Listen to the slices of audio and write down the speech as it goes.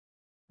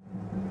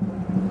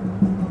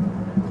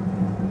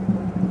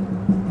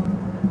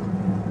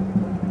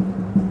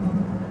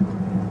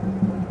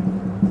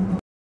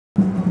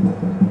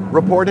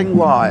Reporting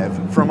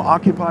live from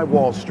Occupy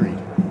Wall Street,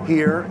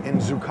 here in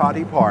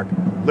Zuccotti Park,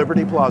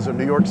 Liberty Plaza,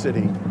 New York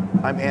City,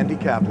 I'm Andy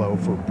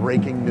Caploe for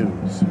Breaking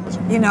News.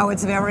 You know,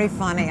 it's very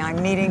funny. I'm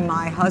meeting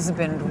my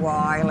husband,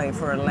 Wiley,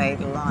 for a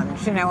late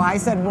lunch. You know, I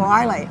said,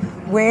 Wiley,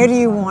 where do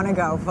you want to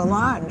go for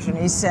lunch? And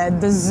he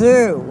said, the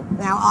zoo.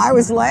 Now, I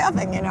was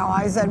laughing, you know.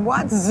 I said,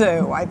 what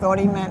zoo? I thought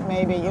he meant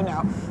maybe, you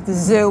know, the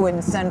zoo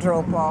in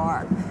Central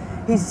Park.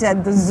 He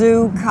said, the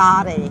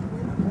Zuccotti.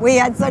 We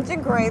had such a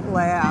great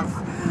laugh.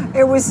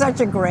 It was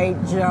such a great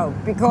joke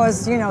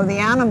because, you know, the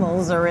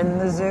animals are in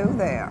the zoo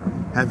there.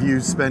 Have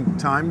you spent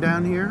time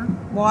down here?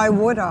 Why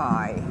would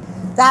I?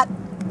 That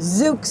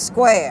Zouk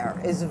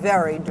Square is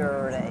very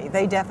dirty.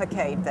 They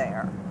defecate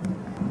there.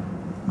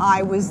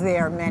 I was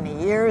there many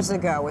years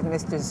ago with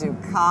Mr.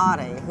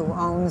 Zuccotti, who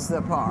owns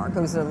the park,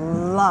 who's a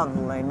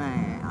lovely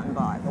man,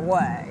 by the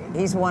way.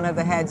 He's one of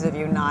the heads of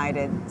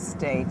United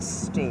States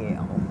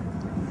Steel.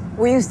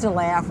 We used to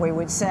laugh, we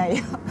would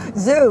say,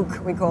 Zouk,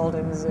 we called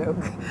him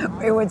Zouk.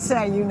 We would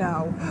say, you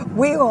know,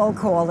 we all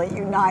call it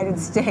United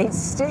States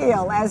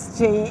Steel,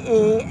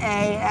 S-T-E-A-L,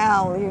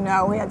 you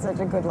know. We had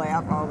such a good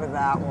laugh over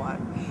that one.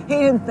 He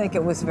didn't think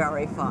it was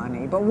very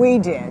funny, but we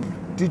did.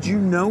 Did you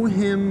know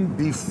him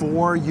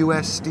before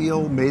U.S.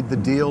 Steel made the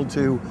deal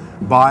to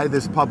buy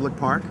this public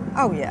park?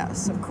 Oh,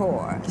 yes, of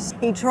course.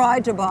 He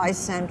tried to buy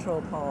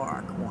Central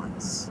Park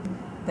once.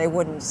 They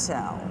wouldn't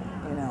sell.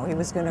 You know, he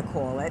was going to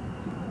call it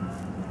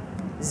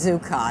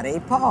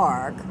Zuccotti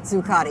Park,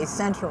 Zuccotti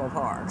Central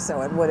Park,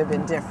 so it would have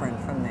been different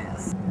from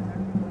this.